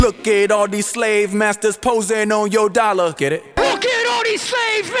Look at all these slave masters posing on your dollar. Get it? Look at all these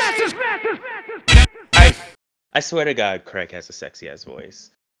slave masters. I swear to God, Craig has a sexy ass voice.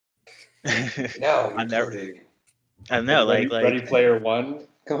 No, I never. totally. I know, Ready Player One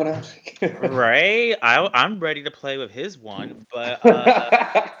going on. right? I'm ready to play with his one, but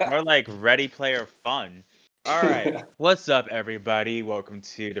more like Ready Player Fun. All right, what's up, everybody? Welcome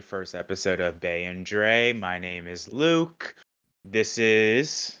to the first episode of Bay and Dre. My name is Luke. This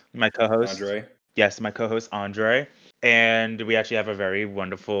is my co-host. Andre. Yes, my co-host Andre, and we actually have a very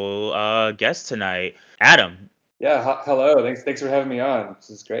wonderful guest tonight, Adam. Yeah, hello. Thanks for having me on. This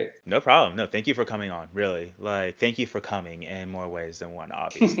is great. No problem. No, thank you for coming on. Really, thank you for coming in more ways than one,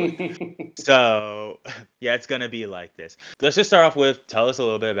 obviously. So, yeah, it's gonna be like this. Let's just start off with tell us a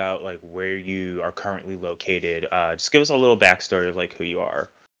little bit about like where you are currently located. Just give us a little backstory of like who you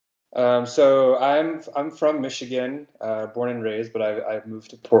are. So I'm from Michigan, born and raised, but I moved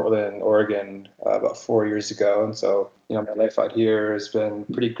to Portland, Oregon, about 4 years ago, and so my life out here has been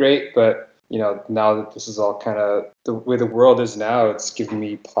pretty great. But now that this is all kind of the way the world is now, it's giving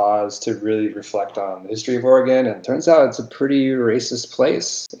me pause to really reflect on the history of Oregon. And it turns out it's a pretty racist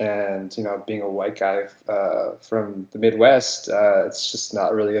place. And being a white guy from the Midwest, it's just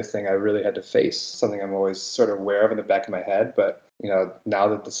not really a thing I really had to face. Something I'm always sort of aware of in the back of my head, but now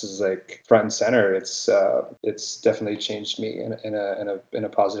that this is like front and center, it's definitely changed me in a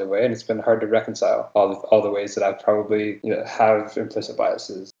positive way, and it's been hard to reconcile all the ways that I probably have implicit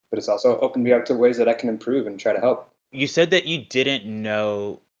biases, but it's also opened me up to ways that I can improve and try to help. You said that you didn't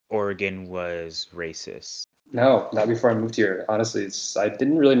know Oregon was racist. No, not before I moved here. Honestly, I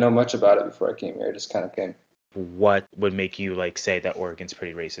didn't really know much about it before I came here. I just kind of came. What would make you like say that Oregon's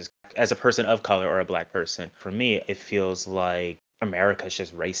pretty racist? As a person of color or a black person, for me, it feels like America's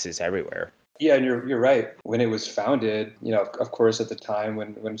just racist everywhere. Yeah, and you're right. When it was founded, of course, at the time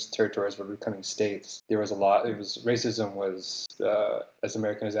when territories were becoming states, there was a lot. Racism was as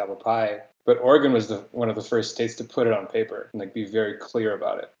American as apple pie. But Oregon was one of the first states to put it on paper and like be very clear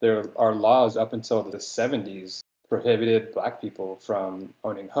about it. There are laws up until the 70s prohibited Black people from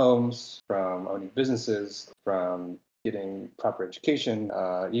owning homes, from owning businesses, from getting proper education.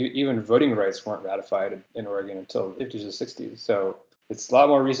 Even voting rights weren't ratified in Oregon until the 50s or 60s. So it's a lot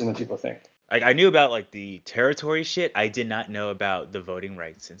more recent than people think. I knew about like the territory shit. I did not know about the voting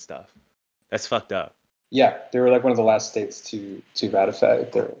rights and stuff. That's fucked up. Yeah, they were like one of the last states to ratify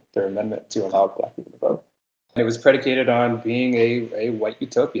their amendment to allow Black people to vote. And it was predicated on being a white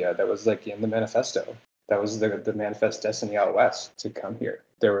utopia that was like in the manifesto. That was the manifest destiny out west to come here.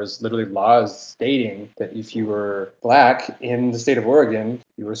 There was literally laws stating that if you were Black in the state of Oregon,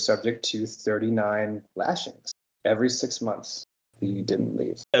 you were subject to 39 lashings every 6 months. You didn't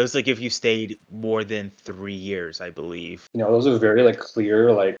leave. It was like if you stayed more than 3 years, I believe. Those are very like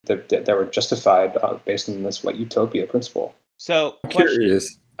clear, like that were justified based on this white utopia principle. So, I'm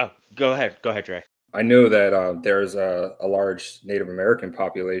curious. Oh, go ahead, Dre. I know that there's a large Native American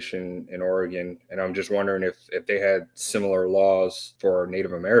population in Oregon, and I'm just wondering if they had similar laws for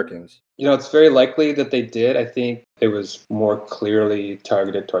Native Americans. It's very likely that they did. I think it was more clearly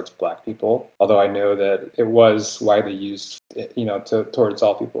targeted towards Black people, although I know that it was widely used, towards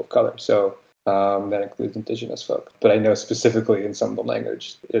all people of color. So that includes Indigenous folk. But I know specifically in some of the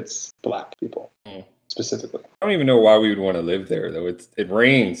language, it's Black people specifically. I don't even know why we would want to live there, though. It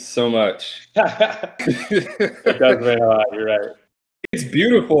rains so much. It does rain a lot. You're right. It's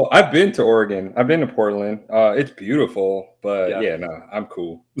beautiful. I've been to Oregon. I've been to Portland. It's beautiful, but yeah, no, I'm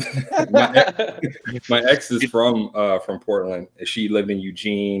cool. my ex is from Portland. She lived in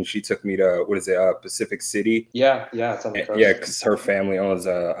Eugene. She took me to Pacific City. Yeah, it's on the coast. Yeah, because her family owns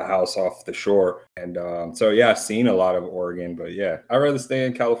a house off the shore, and so yeah, I've seen a lot of Oregon, but yeah, I'd rather stay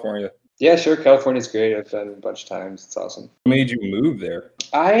in California. Yeah, sure. California's great. I've been a bunch of times. It's awesome. What made you move there?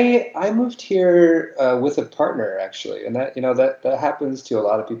 I moved here with a partner actually, and that happens to a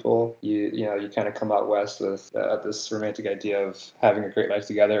lot of people. You kind of come out west with this romantic idea of having a great life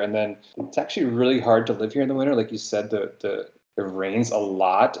together, and then it's actually really hard to live here in the winter. Like you said, it rains a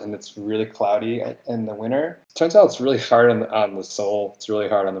lot and it's really cloudy in the winter. It turns out it's really hard on the soul. It's really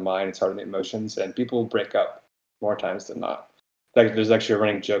hard on the mind. It's hard on the emotions, and people break up more times than not. Like there's actually a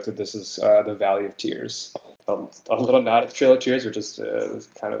running joke that this is the Valley of Tears. A little nod at Trail of Tears, which is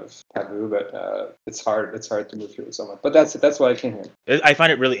kind of taboo, but it's hard. It's hard to move here with someone. But that's why I came here. I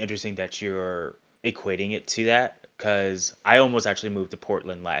find it really interesting that you're equating it to that, because I almost actually moved to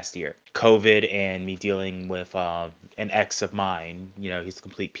Portland last year. COVID and me dealing with an ex of mine, he's a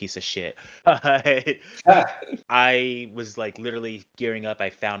complete piece of shit. I was like literally gearing up.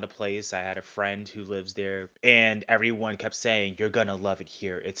 I found a place. I had a friend who lives there, and everyone kept saying, "You're gonna love it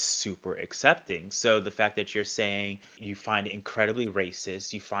here. It's super accepting." So the fact that you're saying you find it incredibly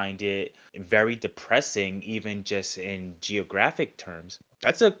racist, you find it very depressing, even just in geographic terms.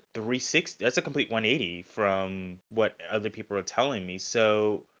 That's a 360. That's a complete 180 from what other people are telling me.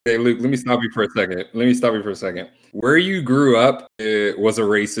 So Hey, Luke, let me stop you for a second. Where you grew up, it was a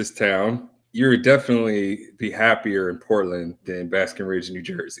racist town. You would definitely be happier in Portland than Basking Ridge, New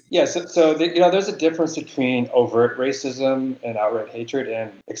Jersey. Yeah, there's a difference between overt racism and outright hatred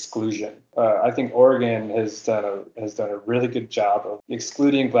and exclusion. I think Oregon has done a really good job of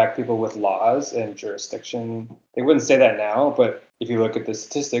excluding Black people with laws and jurisdiction. They wouldn't say that now, but if you look at the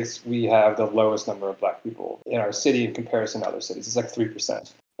statistics, we have the lowest number of Black people in our city in comparison to other cities. It's like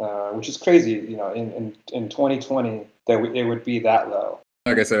 3%, which is crazy. In 2020, it would be that low.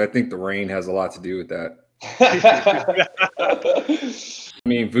 Like I said, I think the rain has a lot to do with that. I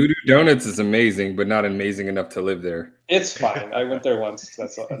mean, Voodoo Donuts is amazing, but not amazing enough to live there. It's fine. I went there once. And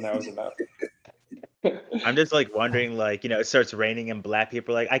that was enough. I'm just like wondering, like, it starts raining and Black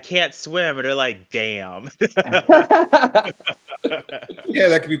people are like, "I can't swim," and they're like, "Damn." Yeah,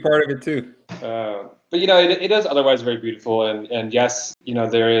 that could be part of it too. But it is otherwise very beautiful, and yes,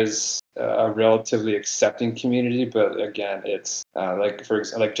 there is a relatively accepting community, but again, it's like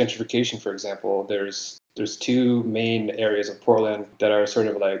gentrification, for example. There's two main areas of Portland that are sort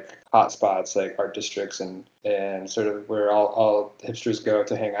of like hot spots, like art districts and sort of where all hipsters go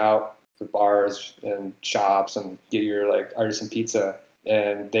to hang out, the bars and shops and get your like artisan pizza.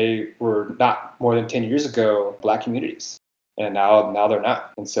 And they were not more than 10 years ago Black communities. And now they're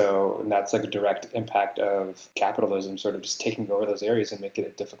not. And that's like a direct impact of capitalism sort of just taking over those areas and making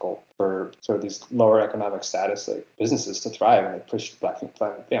it difficult for sort of these lower economic status like businesses to thrive, and they push Black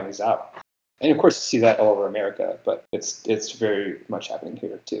families out. And of course, you see that all over America, but it's very much happening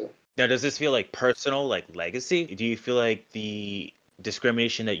here too. Now, does this feel like personal, like legacy? Do you feel like the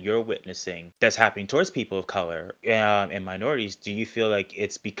discrimination that you're witnessing that's happening towards people of color and minorities, do you feel like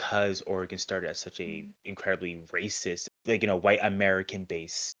it's because Oregon started as such a incredibly racist, like, white American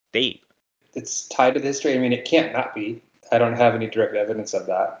based state? It's tied to the history. I mean, it can't not be. I don't have any direct evidence of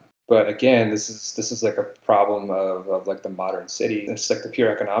that. But again, this is like a problem of like the modern city. It's like the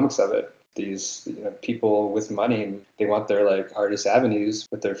pure economics of it. These people with money, they want their like artist avenues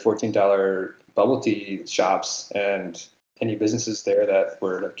with their $14 bubble tea shops, and any businesses there that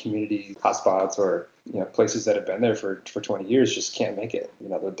were like community hotspots or places that have been there for 20 years just can't make it.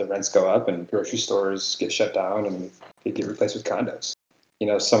 The rents go up and grocery stores get shut down and they get replaced with condos.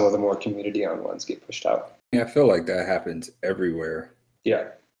 Some of the more community-owned ones get pushed out. Yeah, I feel like that happens everywhere. Yeah,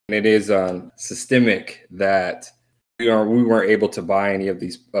 and it is systemic that we weren't able to buy any of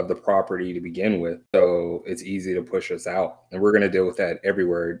the property to begin with, so it's easy to push us out, and we're going to deal with that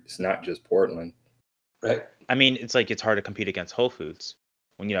everywhere. It's not just Portland. Right. I mean, it's like it's hard to compete against Whole Foods.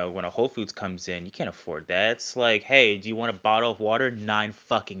 When a Whole Foods comes in, you can't afford that. It's like, hey, do you want a bottle of water? $9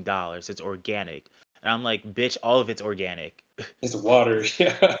 fucking. It's organic. And I'm like, bitch, all of it's organic. It's water.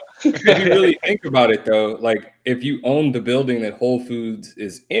 Yeah. If you really think about it, though, like if you own the building that Whole Foods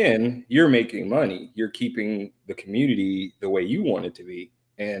is in, you're making money. You're keeping the community the way you want it to be.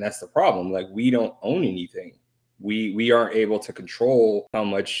 And that's the problem. Like, we don't own anything. We aren't able to control how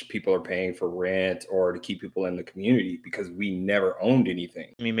much people are paying for rent or to keep people in the community because we never owned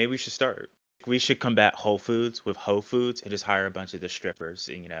anything. I mean, maybe we should start. We should combat Whole Foods with Whole Foods and just hire a bunch of the strippers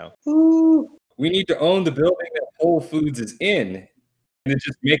and, We need to own the building that Whole Foods is in and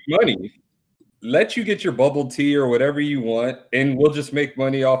just make money. Let you get your bubble tea or whatever you want, and we'll just make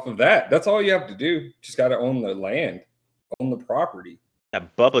money off of that. That's all you have to do. Just got to own the land, own the property.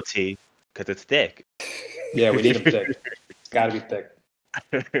 That bubble tea, because it's thick. Yeah, we need them thick. It's got to be thick.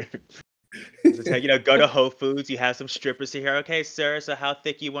 Go to Whole Foods. You have some strippers here. Okay, sir. So how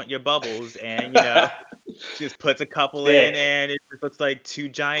thick you want your bubbles? And just puts a couple in, and it looks like two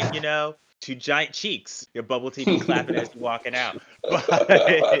giant cheeks. Your bubble tea be clapping as you're walking out.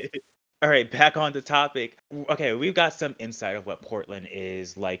 But, all right, back on the topic. Okay, we've got some insight of what Portland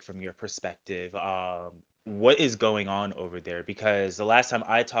is like from your perspective. What is going on over there? Because the last time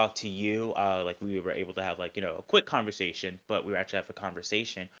I talked to you, we were able to have a quick conversation, but we were actually having a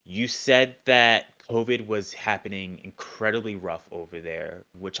conversation. You said that COVID was happening incredibly rough over there,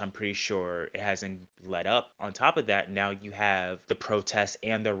 which I'm pretty sure it hasn't let up. On top of that, now you have the protests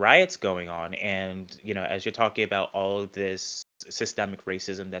and the riots going on. And, as you're talking about all of this systemic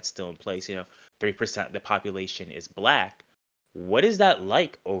racism that's still in place, 3% of the population is black. What is that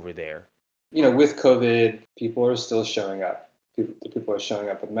like over there? With COVID, people are still showing up. People are showing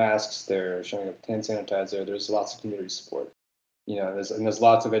up with masks. They're showing up with hand sanitizer. There's lots of community support. There's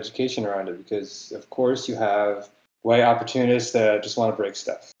lots of education around it because, of course, you have white opportunists that just want to break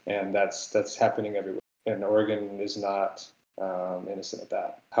stuff, and that's happening everywhere. And Oregon is not innocent of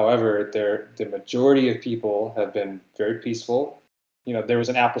that. However, the majority of people have been very peaceful. There was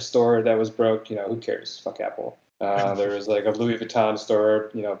an Apple store that was broke. Who cares? Fuck Apple. There was like a Louis Vuitton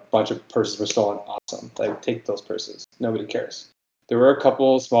store. A bunch of purses were stolen. Awesome. Like, take those purses. Nobody cares. There were a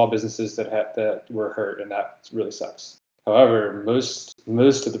couple small businesses that were hurt, and that really sucks. However,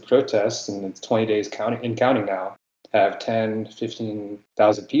 most of the protests, and it's 20 days counting now, have 10,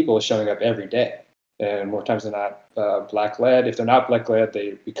 15,000 people showing up every day. And more times than not, black-led. If they're not black-led,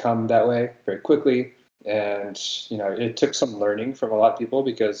 they become that way very quickly. And, it took some learning from a lot of people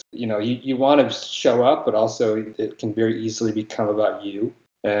because, you want to show up, but also it can very easily become about you.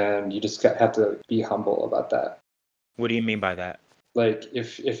 And you just have to be humble about that. What do you mean by that? Like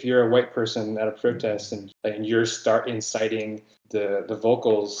if you're a white person at a protest and you're inciting the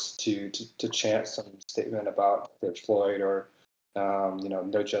vocals to chant some statement about George Floyd or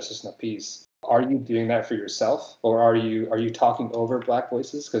no justice, no peace, are you doing that for yourself, or are you talking over black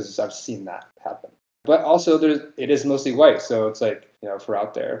voices? Because I've seen that happen. But also it is mostly white, so it's like, if we're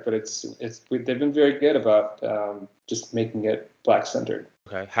out there, but they've been very good about just making it black centered.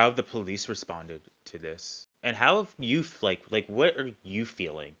 Okay, how have the police responded to this? And how have you, like what are you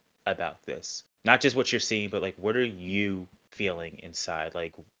feeling about this? Not just what you're seeing, but like, what are you feeling inside?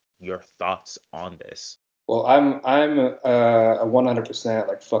 Like, your thoughts on this? Well, I'm a 100%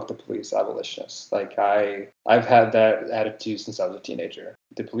 like fuck the police abolitionist. Like I've had that attitude since I was a teenager.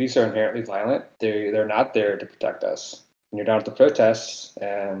 The police are inherently violent. They're not there to protect us. When you're down at the protests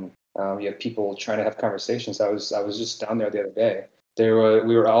and you have people trying to have conversations. I was just down there the other day.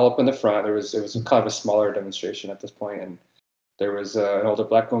 We were all up in the front. It was kind of a smaller demonstration at this point, and there was an older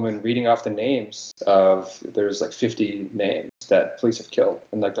black woman reading off the names there's like 50 names that police have killed,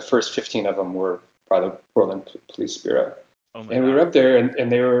 and like the first 15 of them were by the Portland Police Bureau. Oh my and God. We were up there,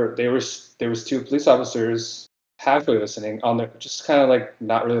 and there was two police officers halfway listening on their, just kind of like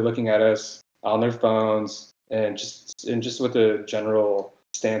not really looking at us, on their phones, and just with a general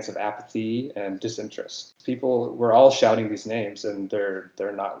stance of apathy and disinterest. People were all shouting these names, and they're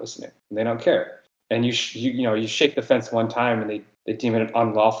not listening, and they don't care. And you shake the fence one time, and they deem it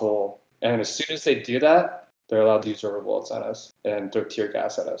unlawful. And as soon as they do that, they're allowed to use rubber bullets on us and throw tear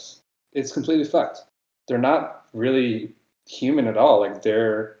gas at us. It's completely fucked. They're not really human at all. Like,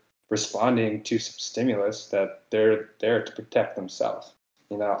 they're responding to some stimulus that they're there to protect themselves.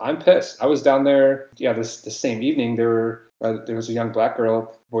 I'm pissed. I was down there, the same evening. There was a young black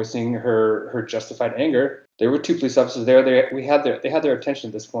girl voicing her justified anger. There were two police officers there. They had their attention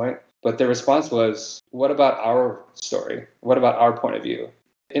at this point, but their response was, "What about our story? What about our point of view?"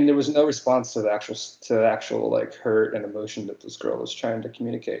 And there was no response to the actual like hurt and emotion that this girl was trying to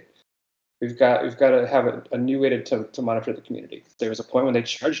communicate. We've got to have a new way to monitor the community. There was a point when they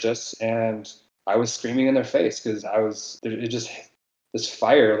charged us, and I was screaming in their face because this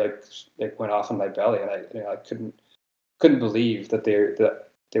fire like went off in my belly, and I couldn't believe that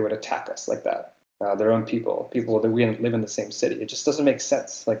they would attack us like that. Their own people that we live in the same city. It just doesn't make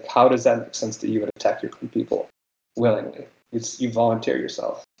sense. Like, how does that make sense that you would attack your own people willingly? You volunteer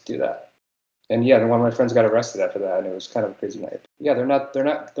yourself to do that. And then one of my friends got arrested after that, and it was kind of a crazy night. Yeah, they're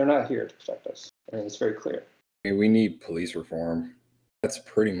not here to protect us. I mean, it's very clear. We need police reform. That's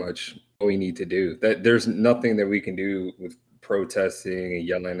pretty much what we need to do. That there's nothing that we can do with protesting and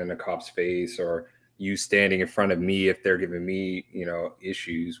yelling in a cop's face, or you standing in front of me if they're giving me,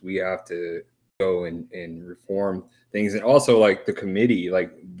 issues. We have to go and reform things. And also, like, the committee,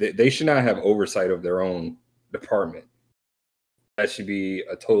 like they should not have oversight of their own department. That should be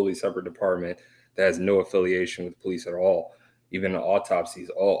a totally separate department that has no affiliation with police at all. Even autopsies,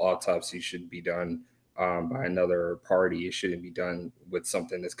 all autopsies should be done by another party. It shouldn't be done with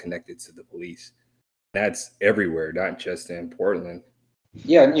something that's connected to the police. That's everywhere, not just in Portland.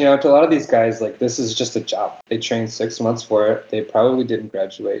 Yeah, to a lot of these guys, like, this is just a job. They trained 6 months for it. They probably didn't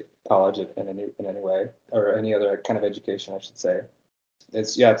graduate college in any way, or any other kind of education, I should say.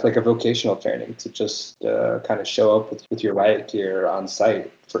 It's like a vocational training to just kind of show up with your riot gear on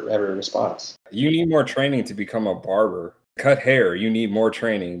site for every response. You need more training to become a barber. Cut hair, you need more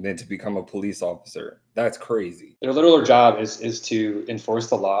training than to become a police officer. That's crazy. Their literal job is to enforce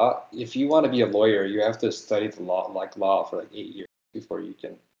the law. If you want to be a lawyer, you have to study the law for like 8 years before you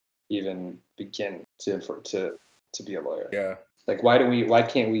can even begin to be a lawyer. Yeah. Like, why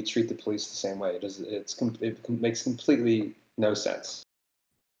can't we treat the police the same way? It makes completely no sense.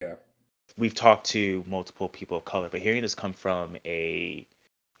 Yeah. We've talked to multiple people of color, but hearing this come from a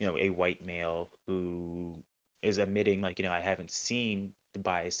white male who is admitting, like, I haven't seen the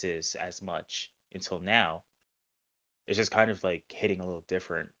biases as much until now, it's just kind of like hitting a little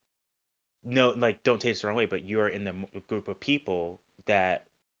different. No, like, don't take this the wrong way, but you're in the group of people that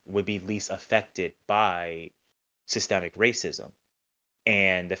would be least affected by systemic racism.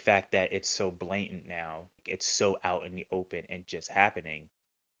 And the fact that it's so blatant now, it's so out in the open and just happening,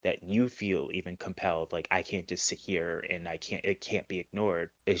 that you feel even compelled, like, I can't just sit here and it can't be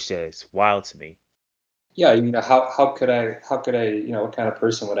ignored. It's just wild to me. Yeah, how could I, what kind of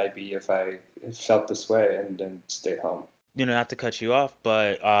person would I be if I felt this way and then stayed home? Not to cut you off,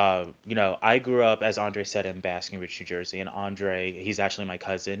 but I grew up, as Andre said, in Basking Ridge, New Jersey, and Andre, he's actually my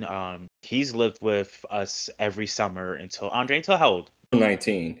cousin. He's lived with us every summer until how old?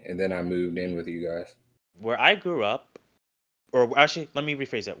 19, and then I moved in with you guys. Where I grew up, or actually, let me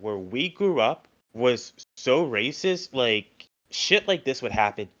rephrase that. Where we grew up was so racist, like shit like this would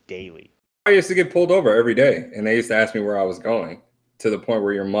happen daily. I used to get pulled over every day, and they used to ask me where I was going, to the point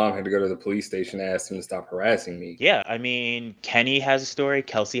where your mom had to go to the police station and ask them to stop harassing me. Yeah, I mean, Kenny has a story,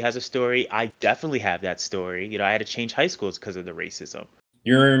 Kelsey has a story. I definitely have that story. I had to change high schools because of the racism.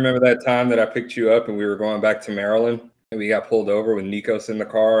 You remember that time that I picked you up and we were going back to Maryland? And we got pulled over with Nikos in the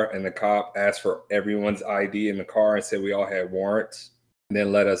car, and the cop asked for everyone's ID in the car and said we all had warrants, and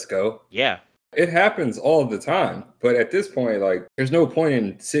then let us go. Yeah. It happens all the time. But at this point, like, there's no point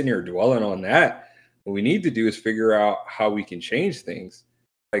in sitting here dwelling on that. What we need to do is figure out how we can change things.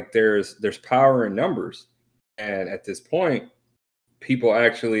 Like, there's power in numbers. And at this point, people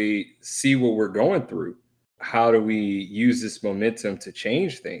actually see what we're going through. How do we use this momentum to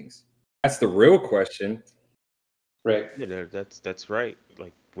change things? That's the real question. Right. Yeah, that's right.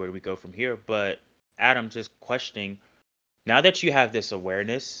 Like, where do we go from here? But Adam, just questioning, now that you have this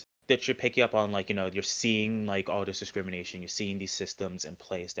awareness that you're picking up on, like, you're seeing, like, all this discrimination, you're seeing these systems in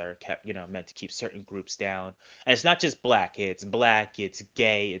place that are kept, meant to keep certain groups down. And it's not just black, it's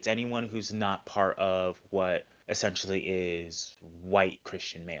gay, it's anyone who's not part of what essentially is white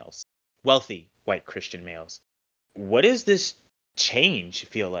Christian males, wealthy white Christian males. What does this change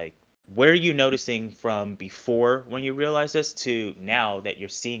feel like? What are you noticing from before when you realize this to now that you're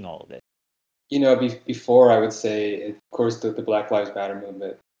seeing all of this? Before, I would say, of course, the Black Lives Matter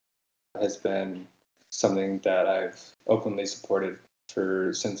movement has been something that I've openly supported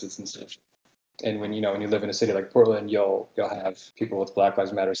since its inception. And when you live in a city like Portland, you'll have people with Black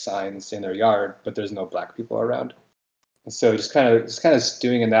Lives Matter signs in their yard, but there's no black people around. And so just kind of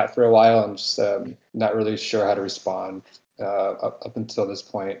stewing in that for a while, and just not really sure how to respond up until this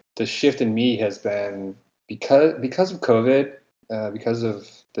point. The shift in me has been because of COVID, because of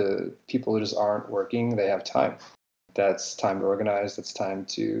the people who just aren't working. They have time. That's time to organize. That's time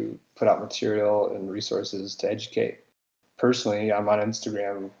to put out material and resources to educate. Personally, I'm on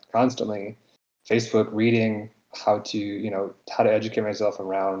Instagram constantly, Facebook, reading how to educate myself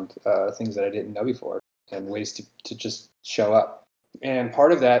around things that I didn't know before, and ways to just show up. And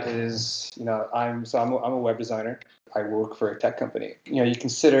part of that is, I'm a web designer. I work for a tech company. You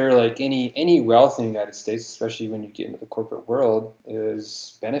consider, like, any wealth in the United States, especially when you get into the corporate world,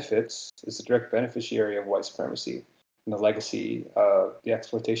 is a direct beneficiary of white supremacy and the legacy of the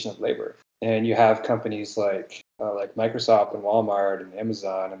exploitation of labor. And you have companies like Microsoft and Walmart and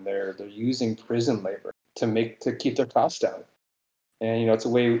Amazon, and they're using prison labor to keep their costs down. And it's a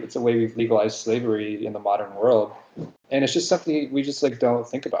way we've legalized slavery in the modern world, and it's just something we just don't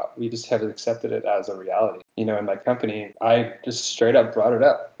think about. We just have accepted it as a reality. In my company, I just straight up brought it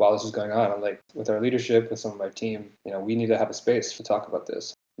up while this was going on. I'm like, with our leadership, with some of my team, we need to have a space to talk about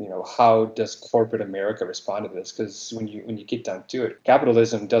this. How does corporate America respond to this? Because when you get down to it,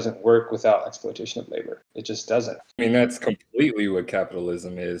 capitalism doesn't work without exploitation of labor. It just doesn't. I mean, that's completely what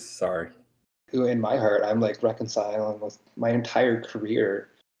capitalism is. Sorry. In my heart, I'm like reconciling with my entire career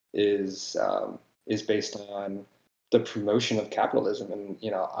is based on the promotion of capitalism, and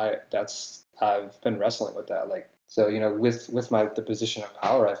I've been wrestling with that. Like, so with the position of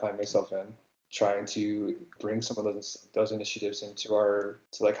power I find myself in, trying to bring some of those initiatives into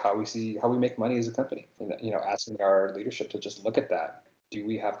how we make money as a company, and asking our leadership to just look at that. Do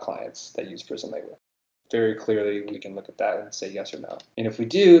we have clients that use prison labor? Very clearly, we can look at that and say yes or no. And if we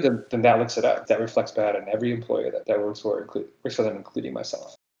do, then that looks it up. That reflects bad on every employer that works for them, including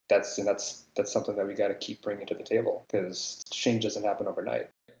myself. That's something that we got to keep bringing to the table, because change doesn't happen overnight.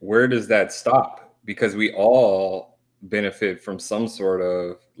 Where does that stop? Because we all benefit from some sort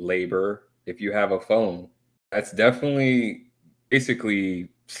of labor. If you have a phone, that's definitely basically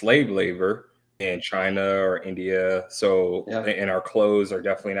slave labor in China or India. So, and our clothes are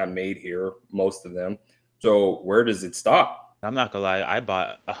definitely not made here, most of them. So where does it stop? I'm not gonna lie, I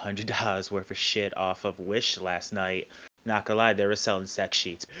bought $100 worth of shit off of Wish last night. Not gonna lie, they were selling sex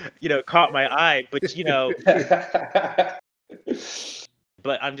sheets. It caught my eye, but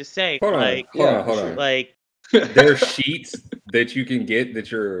but I'm just saying, Hold on. like, There's sheets that you can get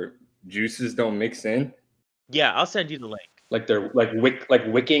that your juices don't mix in. yeah, I'll send you the link. Like they're like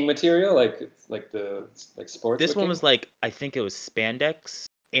wicking material, like sports. This one wicking? was I think it was spandex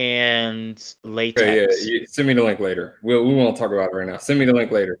and latex. Okay, yeah, send me the link later. We won't talk about it right now. Send me the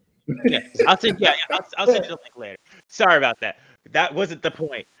link later. Yeah, I'll send you the link later. Sorry about that. That wasn't the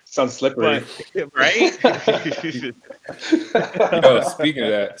point. Sounds slippery. But, right? Speaking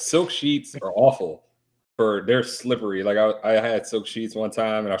of that, silk sheets are awful. They're slippery. Like I had silk sheets one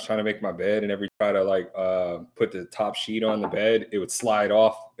time, and I was trying to make my bed, and every try to put the top sheet on the bed, it would slide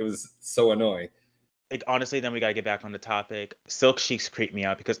off. It was so annoying. Honestly, then we gotta get back on the topic. Silk sheets creep me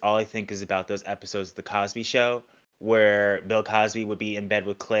out because all I think is about those episodes of The Cosby Show where Bill Cosby would be in bed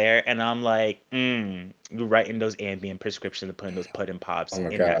with Claire, and I'm like, you're writing those Ambien prescriptions and putting those pudding pops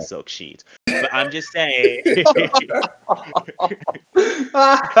in that silk sheet. But I'm just saying,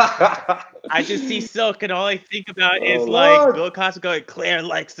 I just see silk, and all I think about is Lord. Bill Cosby going, Claire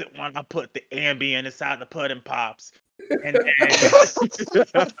likes it when I put the Ambien inside the pudding pops. And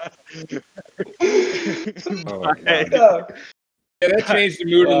oh my God. Yeah, that changed the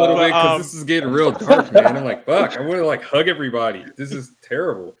mood a little bit because this is getting real dark, man. I'm like, fuck, I want to hug everybody. This is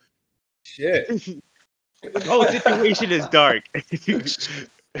terrible. Shit. The whole situation is dark.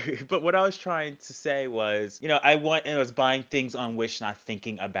 But what I was trying to say was, I was buying things on Wish, not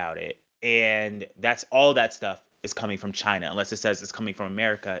thinking about it. And that's all that stuff is coming from China. Unless it says it's coming from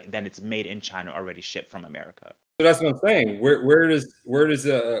America, then it's made in China, already shipped from America. So that's what I'm saying. Where does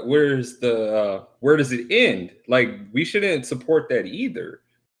it end? Like, we shouldn't support that either.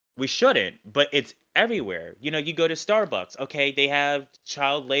 We shouldn't, but it's everywhere. You go to Starbucks. Okay, they have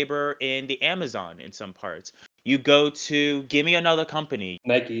child labor in the Amazon in some parts. You go to give me another company,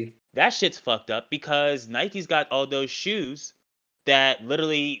 Nike. That shit's fucked up because Nike's got all those shoes that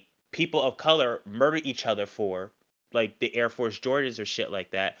literally people of color murder each other for, like the Air Force Jordans or shit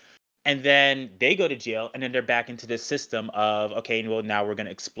like that. And then they go to jail, and then they're back into this system of, okay, well, now we're going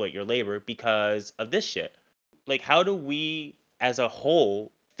to exploit your labor because of this shit. Like, how do we as a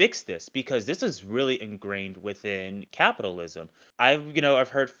whole fix this? Because this is really ingrained within capitalism. I've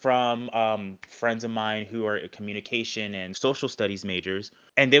heard from friends of mine who are communication and social studies majors,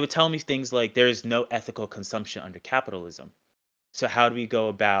 and they would tell me things like there's no ethical consumption under capitalism. So how do we go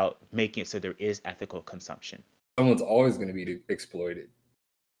about making it so there is ethical consumption? Someone's always going to be exploited.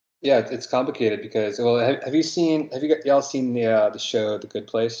 Yeah, it's complicated because, well, have you y'all seen the show The Good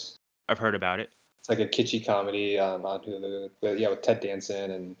Place? I've heard about it. It's like a kitschy comedy on Hulu with Ted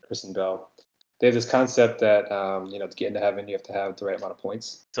Danson and Kristen Bell. They have this concept that to get into heaven you have to have the right amount of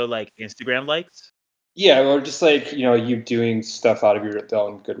points. So like Instagram likes? Yeah, or just you doing stuff out of your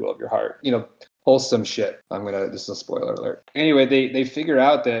own goodwill of your heart. Wholesome shit. This is a spoiler alert. Anyway, they figure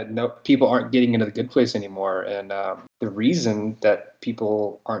out that people aren't getting into the good place anymore, and the reason that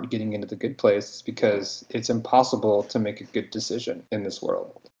people aren't getting into the good place is because it's impossible to make a good decision in this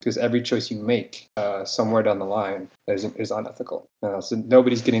world. Because every choice you make somewhere down the line is unethical. So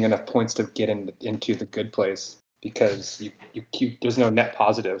nobody's getting enough points to get into the good place because there's no net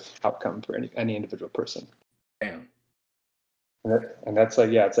positive outcome for any individual person. Damn. And that's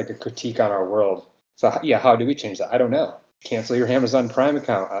it's like a critique on our world. So yeah, how do we change that? I don't know. Cancel your Amazon Prime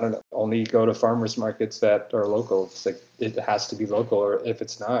account. I don't know. Only go to farmers markets that are local. It's like it has to be local, or if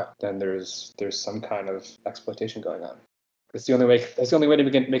it's not, then there's some kind of exploitation going on. That's the only way. That's the only way to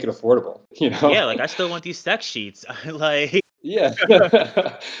make it affordable. Yeah, like I still want these sex sheets. Like. Yeah.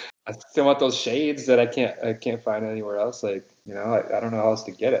 I still want those shades that I can't find anywhere else. I don't know how else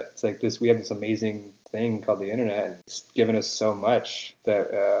to get it. It's like this. We have this amazing thing called the internet, and it's given us so much that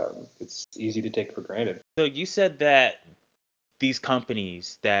it's easy to take for granted. So you said that these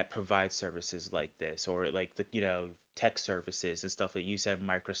companies that provide services like this, or like the tech services and stuff, like you said,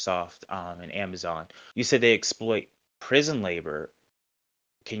 Microsoft and Amazon, you said they exploit prison labor.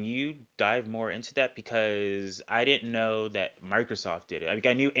 Can you dive more into that? Because I didn't know that Microsoft did it.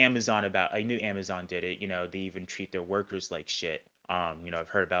 I knew Amazon did it. They even treat their workers like shit. I've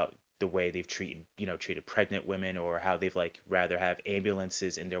heard about the way they've treated pregnant women, or how they've rather have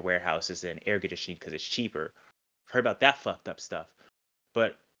ambulances in their warehouses than air conditioning because it's cheaper. I've heard about that fucked up stuff,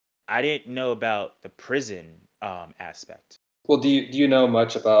 but I didn't know about the prison aspect. Well, do you know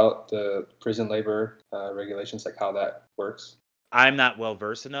much about the prison labor regulations, like how that works? I'm not well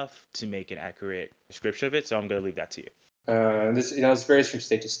versed enough to make an accurate description of it, so I'm going to leave that to you. This, it varies from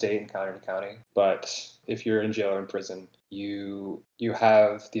state to state and county to county. But if you're in jail or in prison, you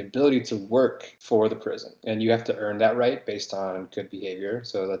have the ability to work for the prison, and you have to earn that right based on good behavior.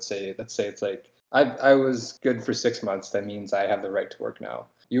 So let's say it's like I was good for 6 months. That means I have the right to work now.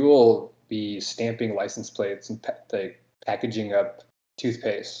 You will be stamping license plates and packaging up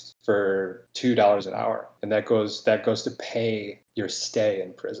toothpaste for $2 an hour, and that goes to pay your stay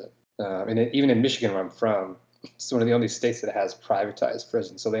in prison. And even in Michigan, where I'm from, it's one of the only states that has privatized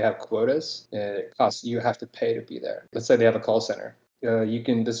prisons. So they have quotas, and it costs you have to pay to be there. Let's say they have a call center.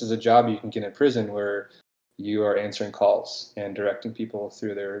 This is a job you can get in prison where you are answering calls and directing people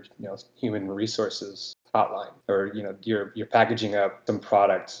through their human resources hotline, or you're packaging up some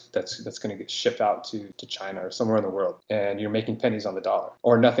product that's going to get shipped out to China or somewhere in the world, and you're making pennies on the dollar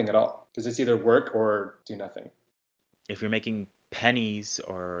or nothing at all, because it's either work or do nothing. If you're making pennies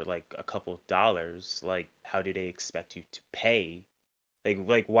or like a couple of dollars, like how do they expect you to pay?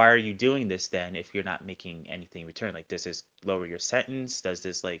 Like why are you doing this then if you're not making anything in return? Like, does this lower your sentence? Does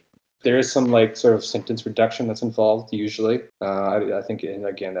this like there is some like sort of sentence reduction that's involved usually. I think, and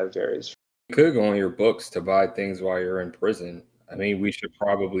again, that varies. You could go on your books to buy things while you're in prison. I mean, we should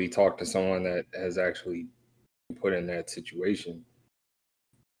probably talk to someone that has actually put in that situation.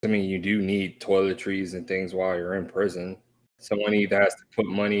 I mean, you do need toiletries and things while you're in prison. Someone either has to put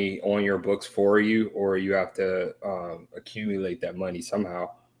money on your books for you, or you have to accumulate that money somehow.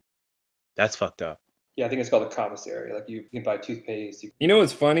 That's fucked up. Yeah, I think it's called a commissary. Like you can buy toothpaste. You know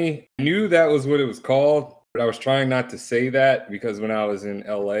what's funny? I knew that was what it was called, but I was trying not to say that because when I was in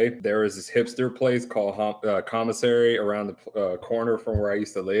LA, there was this hipster place called Commissary around the corner from where I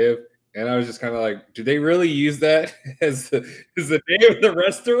used to live. And I was just kind of like, do they really use that as the name of the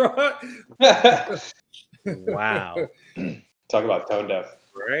restaurant? Wow. Talk about tone deaf.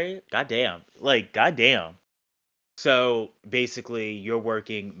 Right? Goddamn. Like, goddamn. So basically, you're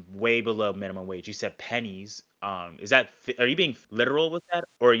working way below minimum wage. You said pennies. Are you being literal with that,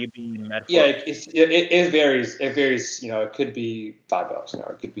 or are you being metaphorical? Yeah, it varies. It varies. It could be $5 an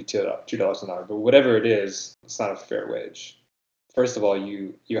hour. It could be $2 an hour. But whatever it is, it's not a fair wage. First of all,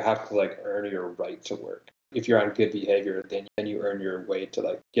 you have to like earn your right to work. If you're on good behavior, then you earn your way to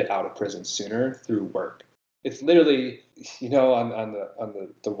like get out of prison sooner through work. It's literally, on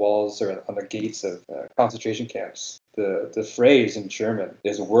the walls or on the gates of concentration camps, the phrase in German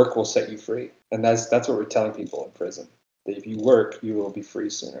is "work will set you free," and that's what we're telling people in prison. That if you work, you will be free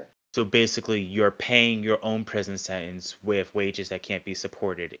sooner. So basically, you're paying your own prison sentence with wages that can't be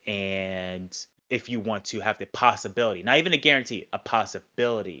supported, and if you want to have the possibility, not even a guarantee, a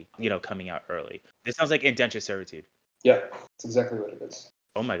possibility, coming out early. This sounds like indentured servitude. Yeah, that's exactly what it is.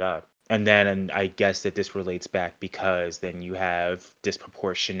 Oh my God. And then I guess that this relates back because then you have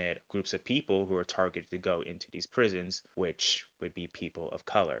disproportionate groups of people who are targeted to go into these prisons, which would be people of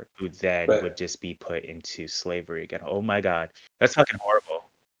color, who then would just be put into slavery again. Oh my God. That's fucking horrible.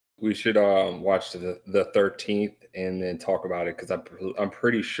 We should watch the 13th and then talk about it, because I'm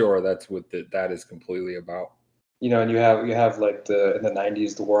pretty sure that's what that is completely about. And you have like in the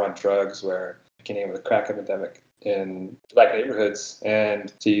 90s, the war on drugs, where it became the crack epidemic in black neighborhoods,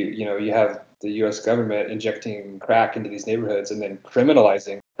 and so you have the U.S. government injecting crack into these neighborhoods and then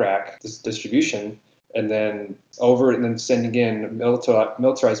criminalizing crack distribution, and then sending in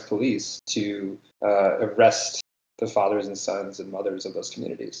militarized police to arrest the fathers and sons and mothers of those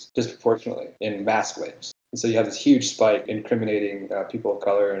communities disproportionately in mass waves. And so you have this huge spike incriminating people of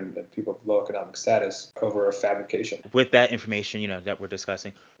color and people of low economic status over a fabrication. With that information, that we're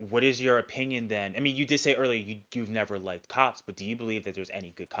discussing, what is your opinion then? I mean, you did say earlier you've never liked cops, but do you believe that there's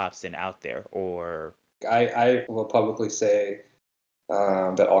any good cops then out there, or? I will publicly say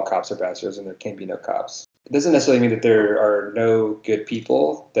that all cops are bastards and there can be no cops. It doesn't necessarily mean that there are no good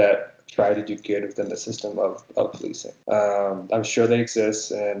people that try to do good within the system of policing. I'm sure they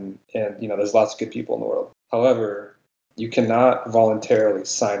exist, and there's lots of good people in the world. However, you cannot voluntarily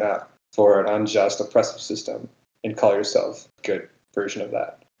sign up for an unjust, oppressive system and call yourself a good version of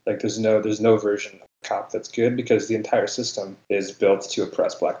that. Like there's no version of a cop that's good, because the entire system is built to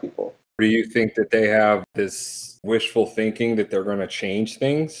oppress black people. Do you think that they have this wishful thinking that they're going to change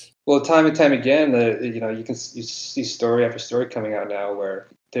things? Well, time and time again, you see story after story coming out now where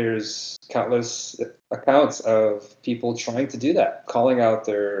there's countless accounts of people trying to do that, calling out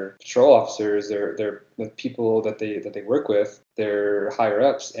their patrol officers, the people that they work with, their higher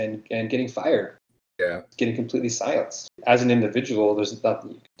ups, and getting fired. getting completely silenced. As an individual, there's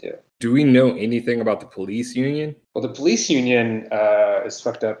nothing you can do. Do we know anything about the police union? Well, the police union is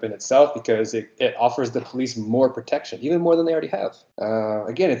fucked up in itself because it offers the police more protection, even more than they already have.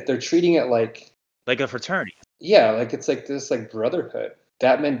 Again, they're treating it like a fraternity. Yeah, like it's like this like brotherhood.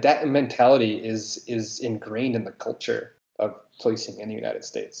 That mentality is ingrained in the culture of policing in the United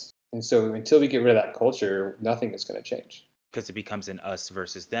States. And so until we get rid of that culture, nothing is going to change. Because it becomes an us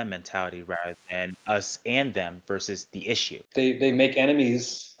versus them mentality rather than us and them versus the issue. They make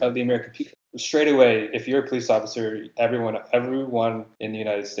enemies of the American people. Straight away, if you're a police officer, everyone in the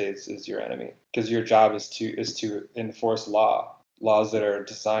United States is your enemy because your job is to enforce laws that are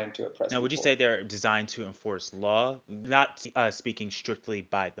designed to oppress. Now, would you say they're designed to enforce law? Not speaking strictly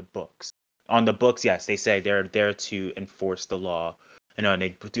by the books. On the books, yes, they say they're there to enforce the law. And they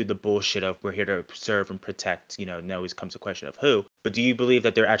do the bullshit of we're here to serve and protect. Now always comes a question of who. But do you believe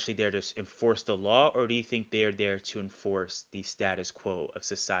that they're actually there to enforce the law, or do you think they're there to enforce the status quo of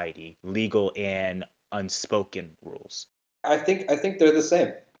society, legal and unspoken rules? I think they're the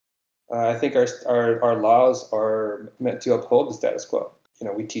same. I think our laws are meant to uphold the status quo.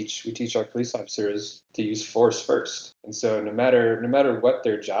 We teach our police officers to use force first, and so no matter what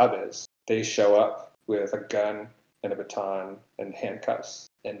their job is, they show up with a gun and a baton and handcuffs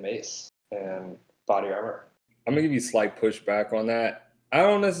and mace and body armor. I'm gonna give you slight pushback on that. I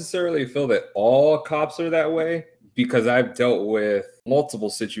don't necessarily feel that all cops are that way because I've dealt with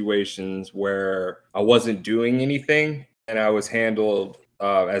multiple situations where I wasn't doing anything and I was handled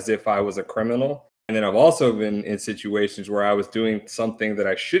as if I was a criminal. And then I've also been in situations where I was doing something that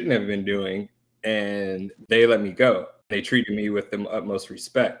I shouldn't have been doing and they let me go. They treated me with the utmost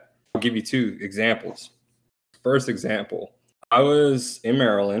respect. I'll give you 2 examples. First example, I was in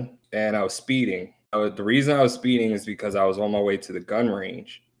Maryland and I was speeding. The reason I was speeding is because I was on my way to the gun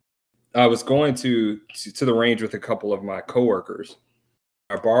range. I was going to the range with a couple of my coworkers.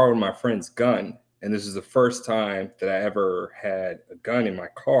 I borrowed my friend's gun, and this is the first time that I ever had a gun in my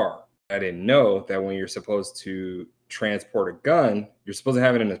car. I didn't know that when you're supposed to transport a gun, you're supposed to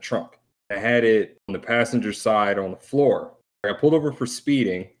have it in the trunk. I had it on the passenger side on the floor. I got pulled over for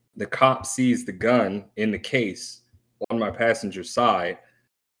speeding. The cop sees the gun in the case on my passenger side,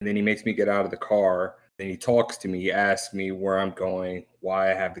 and then he makes me get out of the car. Then he talks to me. He asks me where I'm going,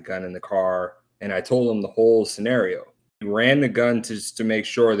 why I have the gun in the car, and I told him the whole scenario. He ran the gun just to make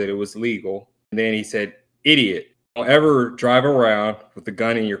sure that it was legal, and then he said, "Idiot, don't ever drive around with the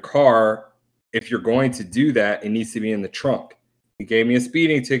gun in your car. If you're going to do that, it needs to be in the trunk." He gave me a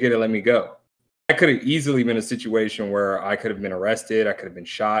speeding ticket and let me go. I could have easily been a situation where I could have been arrested. I could have been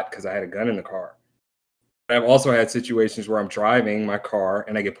shot because I had a gun in the car. But I've also had situations where I'm driving my car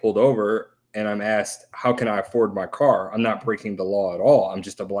and I get pulled over and I'm asked, how can I afford my car? I'm not breaking the law at all. I'm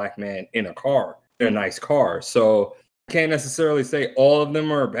just a black man in a car, in a nice car. So I can't necessarily say all of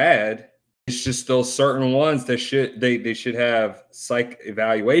them are bad. It's just those certain ones that they should have psych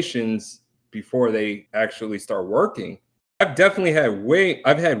evaluations before they actually start working. I've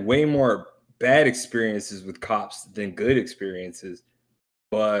had way more bad experiences with cops than good experiences,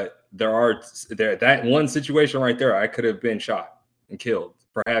 but that one situation right there, I could have been shot and killed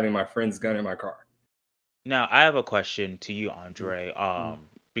for having my friend's gun in my car. Now, I have a question to you, Andre.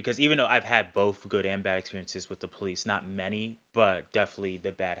 Because even though I've had both good and bad experiences with the police, not many, but definitely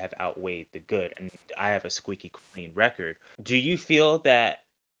the bad have outweighed the good, and I have a squeaky clean record. Do you feel that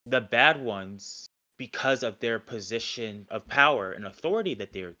the bad ones, because of their position of power and authority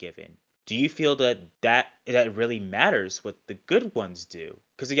that they are given, do you feel that really matters what the good ones do?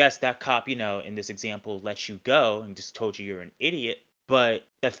 Because yes, that cop, in this example, let you go and just told you you're an idiot. But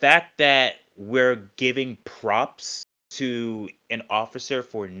the fact that we're giving props to an officer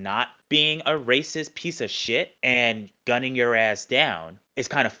for not being a racist piece of shit and gunning your ass down is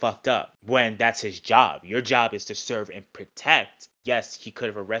kind of fucked up when that's his job. Your job is to serve and protect. Yes, he could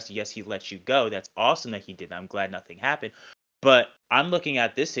have arrested. Yes, he let you go. That's awesome that he did that. I'm glad nothing happened. But I'm looking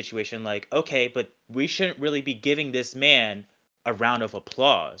at this situation like, okay, but we shouldn't really be giving this man a round of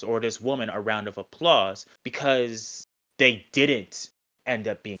applause or this woman a round of applause because they didn't end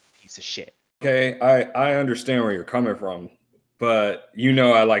up being a piece of shit. Okay, I understand where you're coming from, but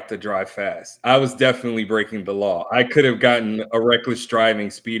I like to drive fast. I was definitely breaking the law. I could have gotten a reckless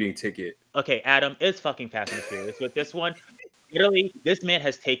driving speeding ticket. Okay, Adam, it's fucking Fast and Furious with this one. Literally, this man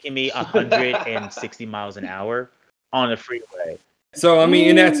has taken me 160 miles an hour on the freeway. So,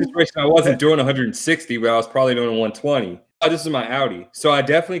 in that situation, I wasn't doing 160, but I was probably doing 120. This is my Audi. So I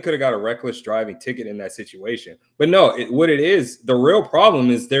definitely could have got a reckless driving ticket in that situation. But no, the real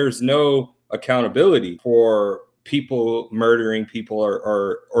problem is there's no accountability for people murdering people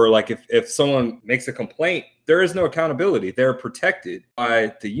or like if someone makes a complaint, there is no accountability. They're protected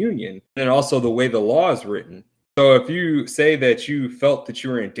by the union and also the way the law is written. So if you say that you felt that you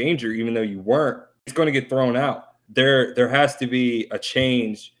were in danger, even though you weren't, it's going to get thrown out. There has to be a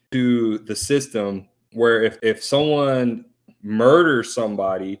change to the system where if someone murders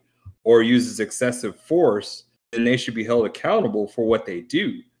somebody or uses excessive force, then they should be held accountable for what they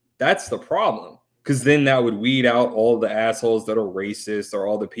do. That's the problem. Because then that would weed out all the assholes that are racist or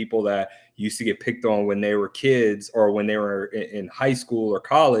all the people that used to get picked on when they were kids or when they were in high school or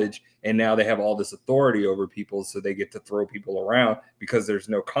college. And now they have all this authority over people, so they get to throw people around because there's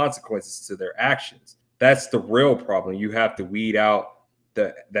no consequences to their actions. That's the real problem. You have to weed out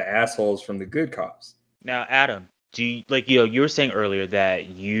the assholes from the good cops. Now, Adam, do you, like, you were saying earlier that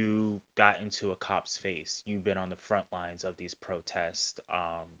you got into a cop's face. You've been on the front lines of these protests.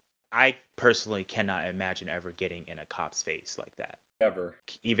 I personally cannot imagine ever getting in a cop's face like that. Ever.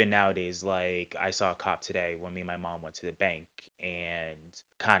 Even nowadays, like I saw a cop today when me and my mom went to the bank and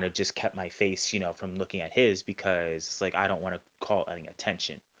kind of just kept my face, from looking at his because it's like I don't want to call any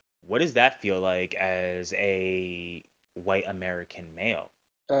attention. What does that feel like as a white American male?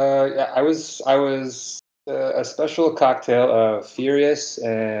 Yeah, I was a special cocktail of furious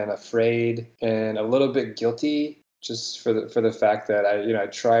and afraid and a little bit guilty, just for the fact that I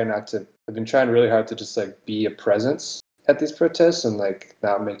try not to. I've been trying really hard to just like be a presence at these protests and like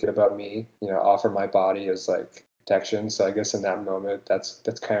not make it about me. Offer my body as like protection. So I guess in that moment, that's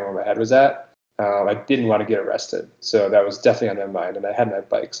kind of where my head was at. I didn't want to get arrested, so that was definitely on my mind. And I had my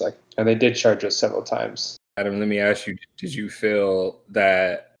bikes, and they did charge us several times. Adam, let me ask you: did you feel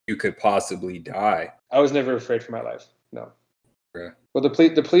that you could possibly die? I was never afraid for my life. No. Okay. Well,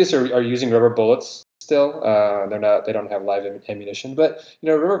 the police are using rubber bullets still. They don't have live ammunition, but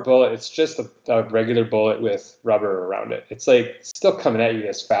rubber bullet, it's just a regular bullet with rubber around it. It's like still coming at you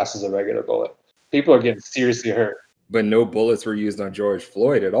as fast as a regular bullet. People are getting seriously hurt. But no bullets were used on George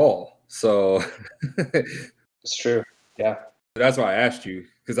Floyd at all. So it's true. Yeah. That's why I asked you,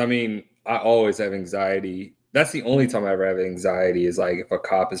 because I always have anxiety. That's the only time I ever have anxiety is like if a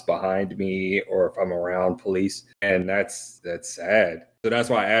cop is behind me or if I'm around police, and that's sad. So that's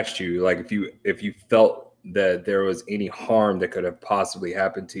why I asked you, like if you felt that there was any harm that could have possibly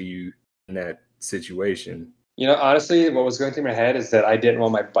happened to you in that situation. Honestly, what was going through my head is that I didn't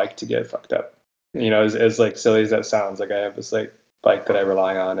want my bike to get fucked up. As like silly as that sounds, like I have this like bike that I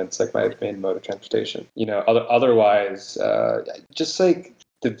rely on. It's like my main mode of transportation. Otherwise, just like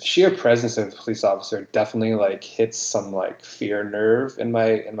the sheer presence of the police officer definitely like hits some like fear nerve in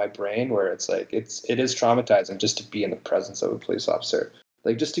my brain where it's like it is traumatizing just to be in the presence of a police officer.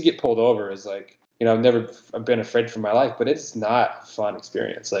 Like just to get pulled over is like, I've never been afraid for my life, but it's not a fun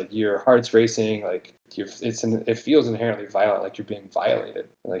experience. Like your heart's racing, like it feels inherently violent, like you're being violated,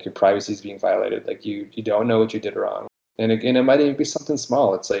 like your privacy is being violated, like you don't know what you did wrong. And again, it might even be something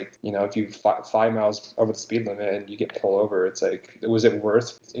small. It's like, if you 5 miles over the speed limit and you get pulled over, it's like, was it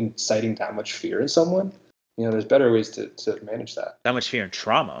worth inciting that much fear in someone? There's better ways to manage that. That much fear and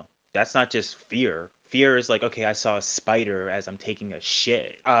trauma. That's not just fear. Fear is like, okay, I saw a spider as I'm taking a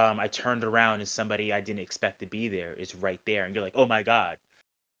shit. I turned around and somebody I didn't expect to be there is right there. And you're like, oh my God.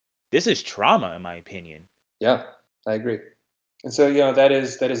 This is trauma, in my opinion. Yeah, I agree. And so, that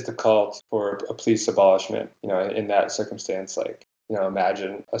is the call for a police abolishment. In that circumstance, like,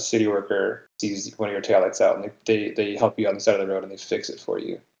 imagine a city worker sees one of your taillights out and they help you on the side of the road and they fix it for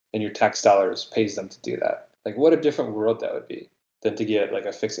you. And your tax dollars pays them to do that. Like, what a different world that would be than to get like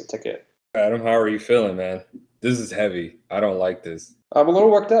a fix-it ticket. Adam, how are you feeling, man? This is heavy. I don't like this. I'm a little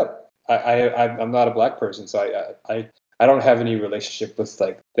worked up. I'm not a black person, so I don't have any relationship with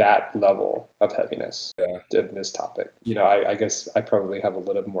like that level of heaviness in this topic. I guess I probably have a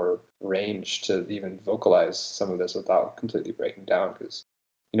little more range to even vocalize some of this without completely breaking down because,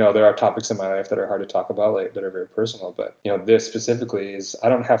 there are topics in my life that are hard to talk about, like that are very personal. But, this specifically is I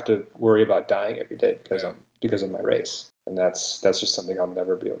don't have to worry about dying every day because of my race. And that's just something I'll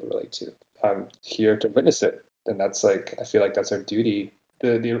never be able to relate to. I'm here to witness it. And that's like, I feel like that's our duty.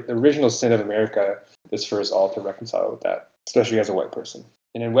 The original sin of America is for us all to reconcile with that, especially as a white person.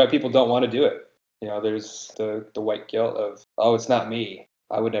 And then white people don't want to do it. There's the white guilt of, oh, it's not me.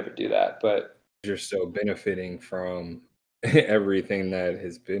 I would never do that. But you're still benefiting from everything that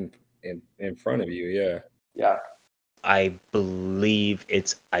has been in front of you. Yeah. Yeah. I believe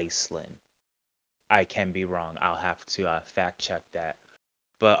it's Iceland. I can be wrong. I'll have to fact check that.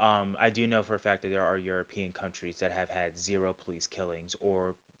 But I do know for a fact that there are European countries that have had 0 police killings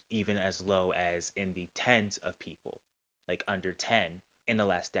or even as low as in the tens of people, like under 10 in the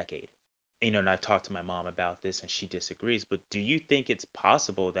last decade. and I've talked to my mom about this and she disagrees, but do you think it's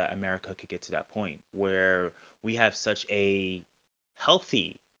possible that America could get to that point where we have such a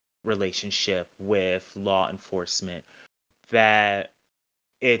healthy relationship with law enforcement that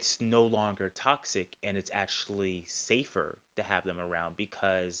it's no longer toxic and it's actually safer to have them around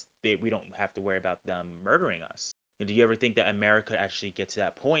because we don't have to worry about them murdering us? And do you ever think that America actually get to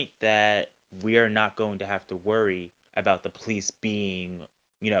that point that we are not going to have to worry about the police being,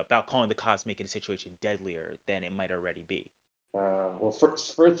 about calling the cops, making the situation deadlier than it might already be? Well, first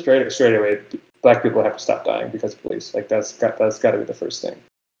straight away, black people have to stop dying because of police. Like that's got to be the first thing.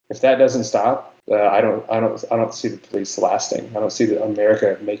 If that doesn't stop, I don't see the police lasting. I don't see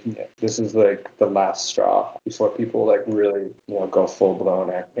America making it. This is like the last straw before people like really go full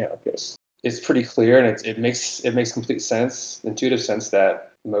blown. It's pretty clear, and it makes complete sense, intuitive sense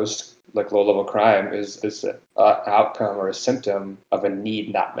that most like low level crime is an outcome or a symptom of a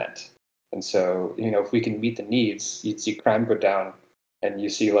need not met. And so if we can meet the needs, you'd see crime go down, and you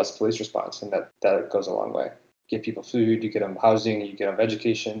see less police response, and that goes a long way. Get people food, you get them housing, you get them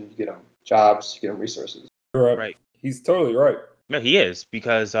education, you get them jobs, you get them resources. Right. He's totally right. No, he is,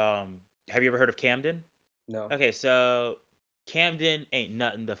 because have you ever heard of Camden? No. Okay, so Camden ain't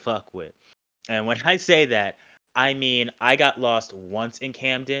nothing to fuck with. And when I say that, I mean I got lost once in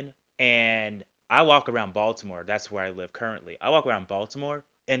Camden, and I walk around Baltimore. That's where I live currently. I walk around Baltimore,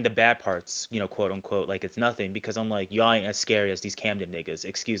 and the bad parts, quote unquote, like it's nothing, because I'm like, y'all ain't as scary as these Camden niggas.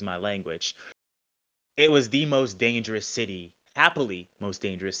 Excuse my language. It was the most dangerous city, happily most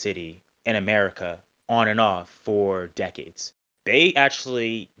dangerous city in America, on and off for decades. They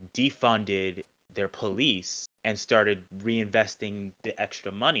actually defunded their police and started reinvesting the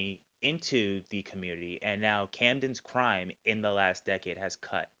extra money into the community. And now Camden's crime in the last decade has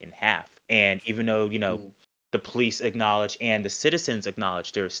cut in half. And even though, the police acknowledge and the citizens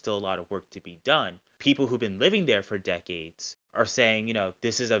acknowledge there's still a lot of work to be done, people who've been living there for decades are saying,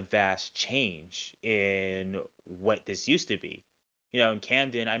 this is a vast change in what this used to be. In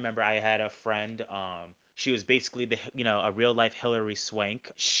Camden, I remember I had a friend, she was basically a real life Hillary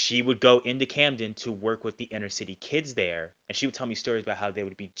Swank. She would go into Camden to work with the inner city kids there, and she would tell me stories about how they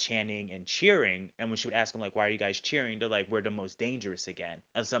would be chanting and cheering. And when she would ask them, like, why are you guys cheering? They're like, we're the most dangerous again.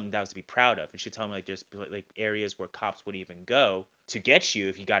 That's something that was to be proud of. And she'd tell me, like, there's like areas where cops would even go to get you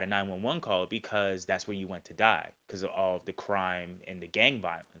if you got a 911 call, because that's where you went to die because of all of the crime and the gang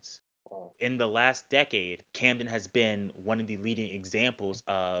violence. In the last decade, Camden has been one of the leading examples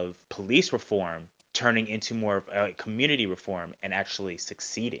of police reform turning into more of a community reform and actually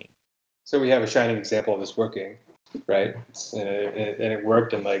succeeding. So we have a shining example of this working, right? And it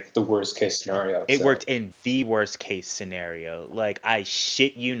worked in like the worst case scenario. It worked in the worst case scenario. Like, I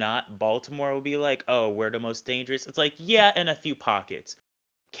shit you not, Baltimore will be like, oh, we're the most dangerous. It's like, yeah, in a few pockets.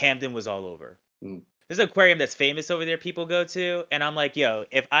 Camden was all over. There's an aquarium that's famous over there people go to, and I'm like, yo,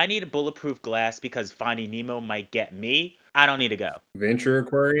 if I need a bulletproof glass because Finding Nemo might get me, I don't need to go. Venture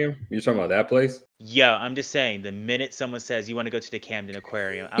Aquarium? You're talking about that place? Yo, I'm just saying, the minute someone says you want to go to the Camden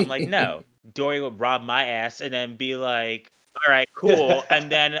Aquarium, I'm like, no. Dory would rob my ass and then be like, all right, cool.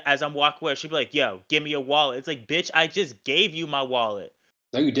 And then as I'm walking away, she'd be like, yo, give me your wallet. It's like, bitch, I just gave you my wallet.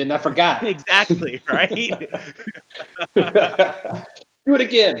 No, you didn't. I forgot. Exactly, right? Do it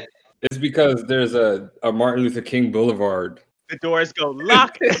again. It's because there's a Martin Luther King Boulevard. The doors go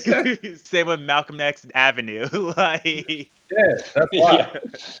lock. Same with Malcolm X Avenue. Like, yeah, that's why.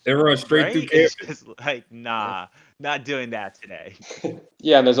 They run straight through campus. It's just like, nah, not doing that today.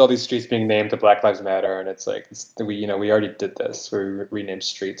 Yeah, and there's all these streets being named to Black Lives Matter, and it's like we already did this. We renamed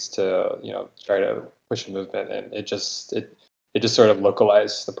streets to try to push a movement, and it just sort of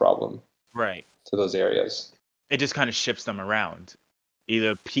localized the problem right to those areas. It just kind of shifts them around.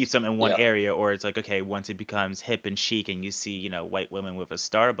 Either keeps them in one area, or it's like, okay, once it becomes hip and chic and you see, white women with a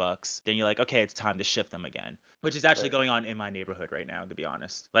Starbucks, then you're like, okay, it's time to shift them again. Which is actually going on in my neighborhood right now, to be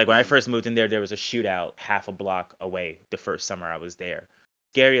honest. Like, when I first moved in there was a shootout half a block away the first summer I was there.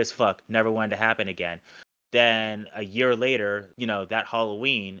 Scary as fuck. Never wanted to happen again. Then a year later, that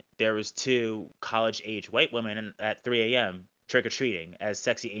Halloween, there was 2 college-age white women at 3 a.m. trick-or-treating as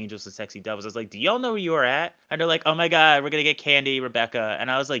sexy angels and sexy devils. I was like, do y'all know where you are at? And they're like, oh my god, we're gonna get candy, Rebecca.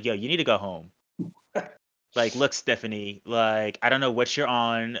 And I was like, yo, you need to go home. Like, look, Stephanie, like, I don't know what you're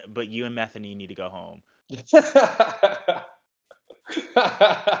on, but you and Methany need to go home. I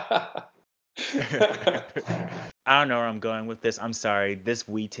don't know where I'm going with this. I'm sorry. This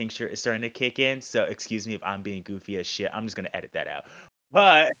weed tincture is starting to kick in, so excuse me if I'm being goofy as shit. I'm just gonna edit that out.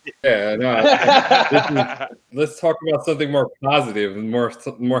 But yeah, no. Let's talk about something more positive and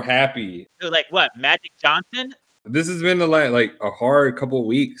more happy. Like what? Magic Johnson? This has been like a hard couple of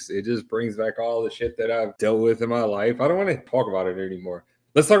weeks. It just brings back all the shit that I've dealt with in my life. I don't want to talk about it anymore.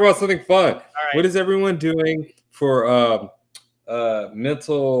 Let's talk about something fun. All right. What is everyone doing for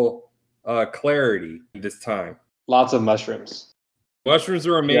mental clarity this time? Lots of mushrooms. Mushrooms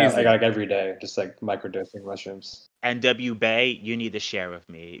are amazing. Yeah, I got like every day, just like microdosing mushrooms. NW Bay, you need to share with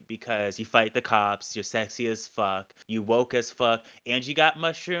me because you fight the cops, you're sexy as fuck, you woke as fuck, and you got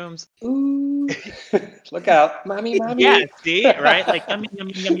mushrooms. Ooh. Look out. Mommy. Yeah, see? Right? Like, yum, yum,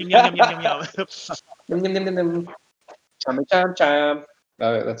 yum, yum, yum, yum, yum, yum, yum. Yum, yum, yum, yum. Chom, chom.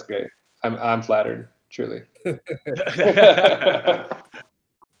 Oh, that's great. I'm flattered, truly.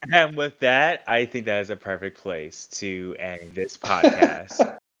 And with that, I think that is a perfect place to end this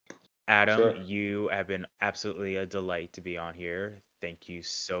podcast. Adam, Sure. you have been absolutely a delight to be on here. Thank you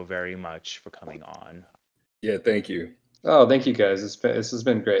so very much for coming on. Yeah, thank you. Oh, thank you guys. This has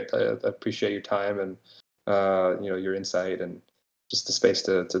been great. I appreciate your time and your insight and just the space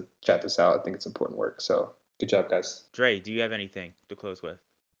to chat this out. I think it's important work. So good job, guys. Dre, do you have anything to close with?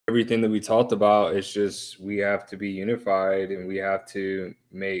 Everything that we talked about is just we have to be unified and we have to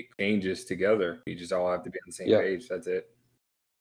make changes together. We just all have to be on the same Yeah. page. That's it.